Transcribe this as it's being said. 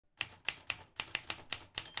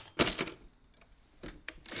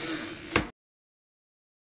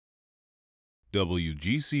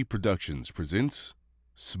WGC Productions presents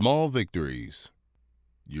Small Victories.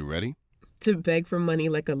 You ready? To beg for money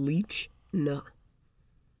like a leech? No.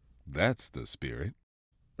 That's the spirit.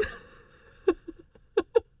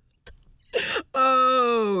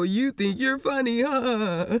 Oh, you think you're funny,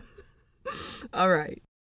 huh? All right.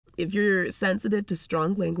 If you're sensitive to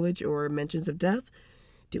strong language or mentions of death,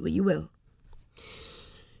 do what you will.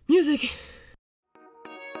 Music.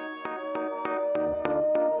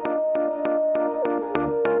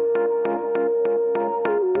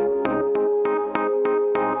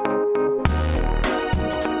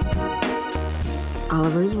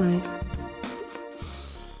 Oliver's right.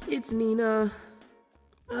 It's Nina.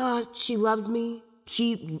 She loves me.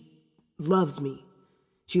 She loves me.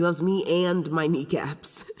 She loves me and my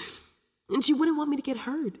kneecaps. And she wouldn't want me to get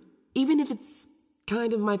hurt, even if it's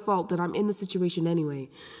kind of my fault that I'm in the situation anyway.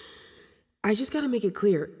 I just gotta make it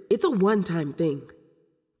clear, it's a one-time thing.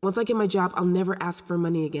 Once I get my job, I'll never ask for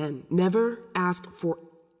money again. Never ask for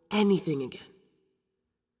anything again.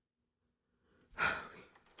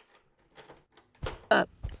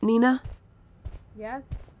 Nina? Yes?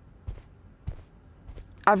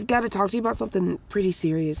 I've got to talk to you about something pretty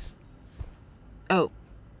serious. Oh,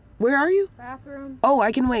 where are you? Bathroom. Oh,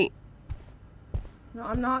 I can wait. No,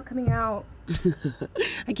 I'm not coming out.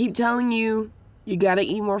 I keep telling you, you gotta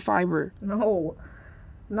eat more fiber. No,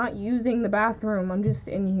 I'm not using the bathroom. I'm just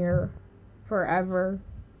in here forever.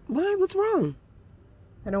 Why? What's wrong?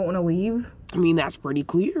 I don't want to leave. I mean, that's pretty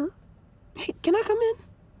clear. Hey, can I come in?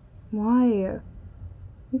 Why?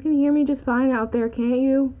 You can hear me just fine out there, can't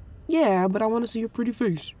you? Yeah, but I want to see your pretty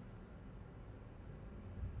face.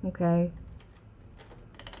 Okay.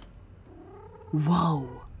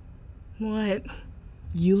 Whoa. What?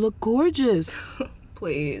 You look gorgeous.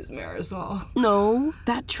 Please, Marisol. No,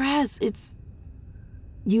 that dress,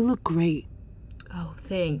 you look great. Oh,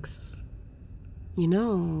 thanks. You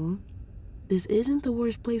know, this isn't the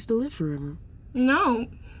worst place to live forever. No.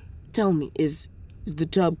 Tell me, is the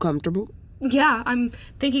tub comfortable? Yeah, I'm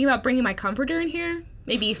thinking about bringing my comforter in here.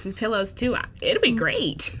 Maybe a few pillows, too. It'll be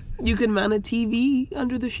great. You can mount a TV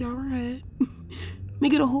under the shower head.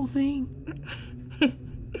 Make it a whole thing.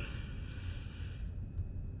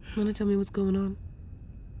 Wanna tell me what's going on?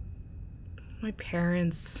 My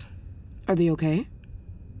parents. Are they okay?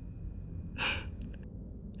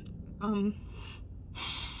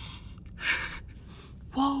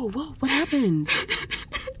 Whoa, what happened?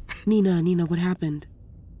 Nina, what happened?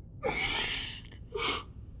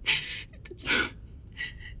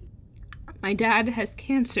 My dad has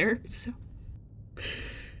cancer, so...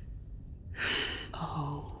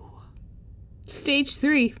 Oh. Stage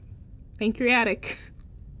 3. Pancreatic.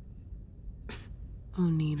 Oh,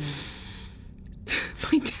 Nina.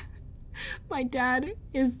 My dad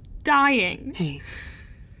is dying. Hey,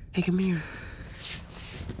 come here.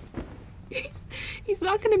 He's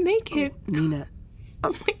not gonna make it. Oh, Nina.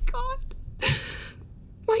 Oh my God.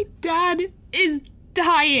 My dad is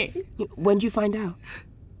dying. When'd you find out?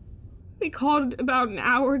 They called about an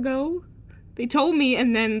hour ago. They told me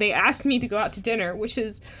and then they asked me to go out to dinner, which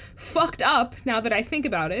is fucked up now that I think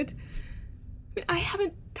about it. I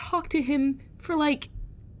haven't talked to him for like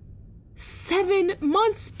 7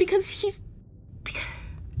 months because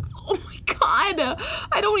oh my God,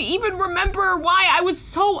 I don't even remember why I was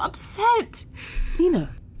so upset.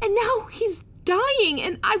 Nina. And now he's dying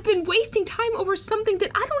and I've been wasting time over something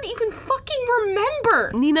that I don't even fucking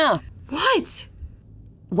remember. Nina. What?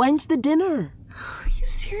 When's the dinner? Are you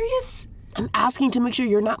serious? I'm asking to make sure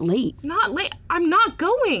you're not late. Not late? I'm not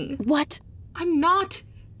going. What? I'm not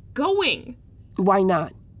going. Why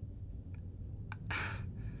not?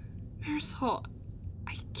 Marisol,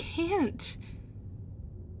 I can't.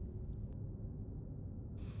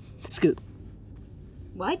 Scoot.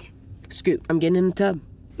 What? Scoot, I'm getting in the tub.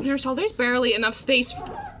 Marisol, there's barely enough space.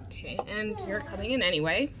 Okay, and you're coming in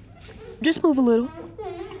anyway. Just move a little.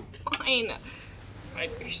 Fine.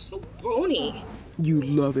 You're so bony. You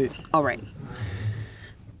love it. All right.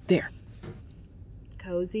 There.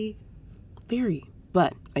 Cozy? Very.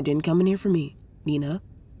 But I didn't come in here for me. Nina,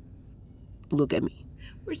 look at me.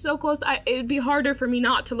 We're so close. It'd be harder for me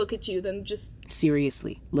not to look at you than just...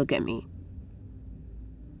 Seriously, look at me.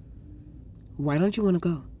 Why don't you want to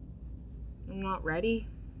go? I'm not ready.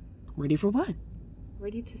 Ready for what?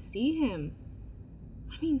 Ready to see him.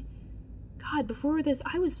 I mean, God, before this,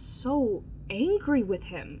 I was so angry with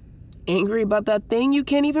him. Angry about that thing you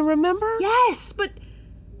can't even remember? Yes, but,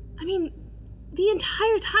 I mean, the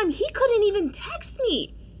entire time, he couldn't even text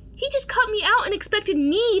me. He just cut me out and expected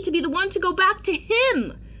me to be the one to go back to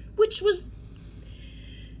him, which was...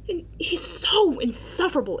 And he's so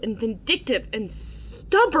insufferable and vindictive and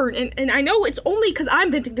stubborn. And I know it's only because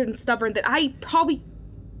I'm vindictive and stubborn that I probably...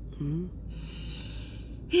 And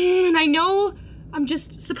I know I'm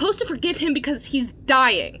just supposed to forgive him because he's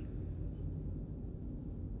dying.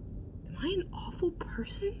 Am I an awful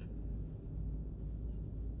person?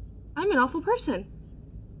 I'm an awful person.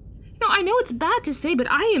 No, I know it's bad to say, but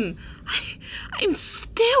I am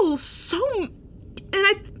still so... And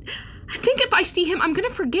I think if I see him, I'm gonna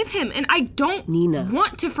forgive him, and I don't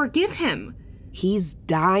want to forgive him. He's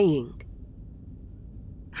dying.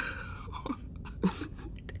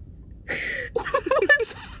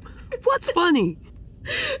 What's funny?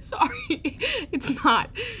 Sorry. It's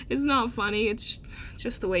not funny. It's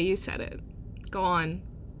just the way you said it. Go on.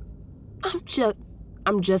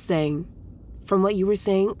 I'm just saying, from what you were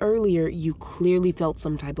saying earlier, you clearly felt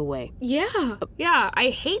some type of way. Yeah, I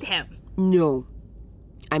hate him. No.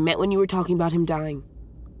 I meant when you were talking about him dying.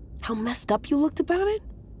 How messed up you looked about it?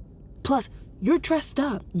 Plus, you're dressed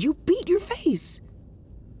up. You beat your face.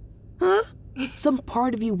 Huh? Some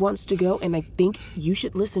part of you wants to go, and I think you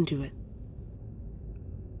should listen to it.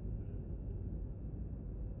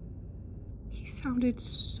 He sounded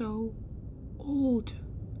so old,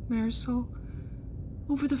 Marisol.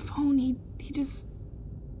 Over the phone, he just...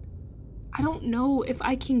 I don't know if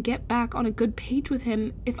I can get back on a good page with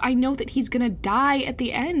him if I know that he's gonna die at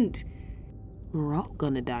the end. We're all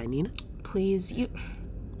gonna die, Nina. Please, you...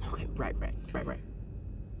 Okay, right.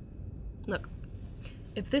 Look,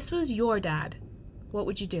 if this was your dad, what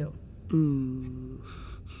would you do?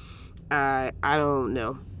 I don't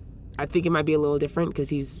know. I think it might be a little different because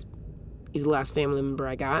he's the last family member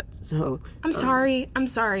I got, so... I'm sorry. I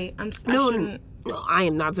shouldn't... No, I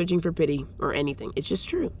am not searching for pity or anything. It's just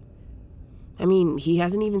true. I mean, he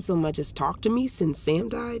hasn't even so much as talked to me since Sam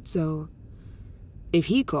died, so... If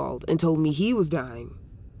he called and told me he was dying,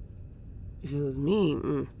 if it was me,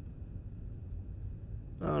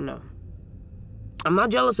 I don't know. I'm not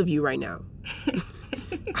jealous of you right now.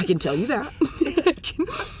 I can tell you that.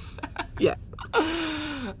 Yeah.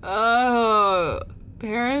 Oh,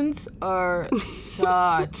 parents are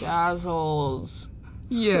such assholes.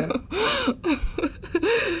 Yeah.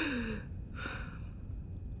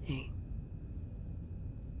 Hey,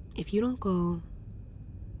 if you don't go,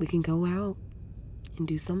 we can go out and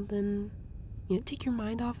do something, take your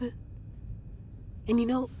mind off it. And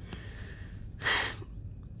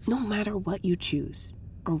no matter what you choose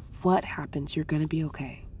or what happens, you're gonna be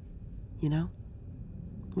okay.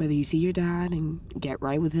 Whether you see your dad and get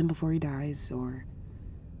right with him before he dies, or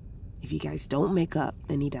if you guys don't make up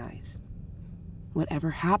and he dies. Whatever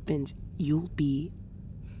happens, you'll be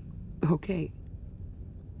okay.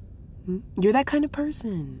 You're that kind of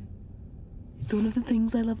person. It's one of the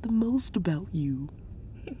things I love the most about you.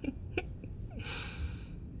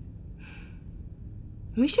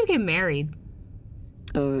 We should get married.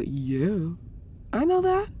 Yeah. I know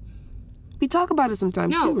that. We talk about it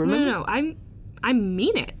sometimes too, remember? No. I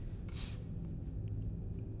mean it.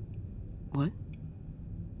 What?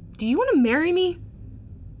 Do you want to marry me?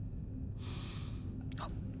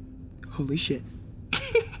 Holy shit.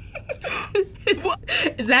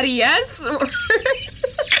 Is that a yes? Or...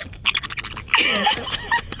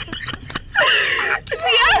 It's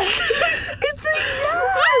a yes! It's a yes!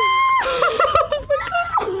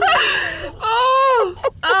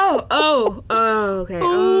 Okay.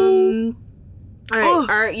 All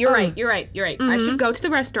right, you're right. Mm-hmm. I should go to the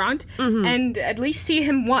restaurant and at least see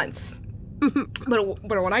him once. But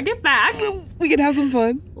when I get back... We can have some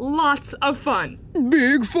fun. Lots of fun.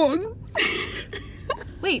 Big fun.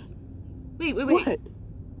 Wait.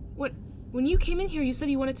 What? When you came in here, you said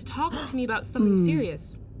you wanted to talk to me about something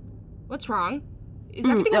serious. What's wrong? Is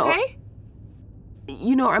everything okay?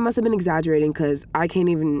 I must have been exaggerating because I can't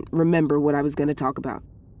even remember what I was going to talk about.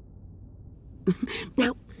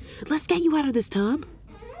 Now, let's get you out of this tub.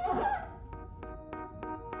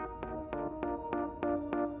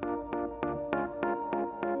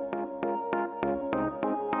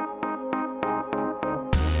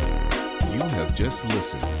 You have just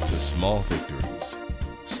listened to Small Victories,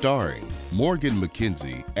 starring Morgan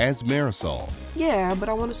McKynzie as Marisol. Yeah, but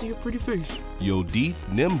I want to see your pretty face. Yodeet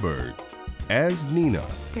Nymberg as Nina.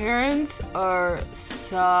 Parents are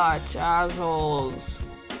such assholes.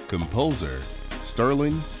 Composer,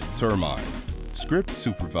 Sterlyn, Termine. Script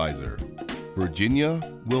Supervisor, Virginia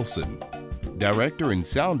Wilson. Director and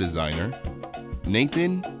Sound Designer,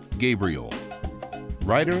 Nathan Gabriel.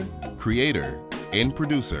 Writer, Creator, and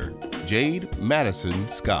Producer, Jade Madison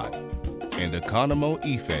Scott. And Akanimo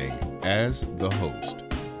Effang as the host.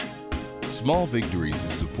 Small Victories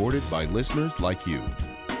is supported by listeners like you.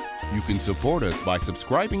 You can support us by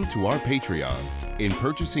subscribing to our Patreon and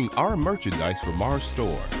purchasing our merchandise from our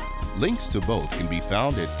store. Links to both can be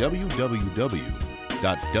found at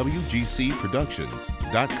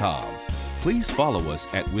www.wgcproductions.com. Please follow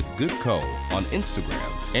us at With Good Co on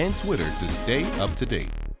Instagram and Twitter to stay up to date.